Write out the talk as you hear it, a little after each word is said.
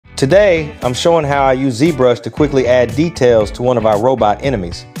Today, I'm showing how I use ZBrush to quickly add details to one of our robot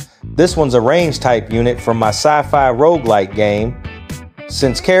enemies. This one's a range type unit from my Sci-fi roguelite game.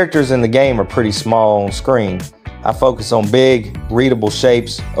 Since characters in the game are pretty small on screen, I focus on big, readable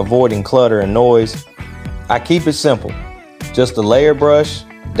shapes, avoiding clutter and noise. I keep it simple. Just a layer brush,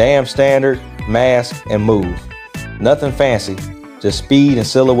 dam standard, mask, and move. Nothing fancy, just speed and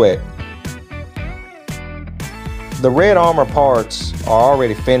silhouette. The red armor parts are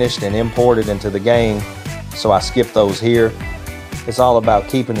already finished and imported into the game, so I skip those here. It's all about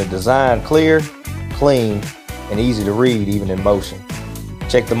keeping the design clear, clean, and easy to read even in motion.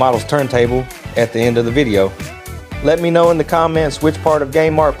 Check the model's turntable at the end of the video. Let me know in the comments which part of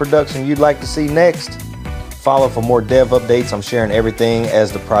GameArt production you'd like to see next. Follow for more dev updates. I'm sharing everything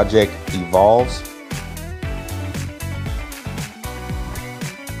as the project evolves.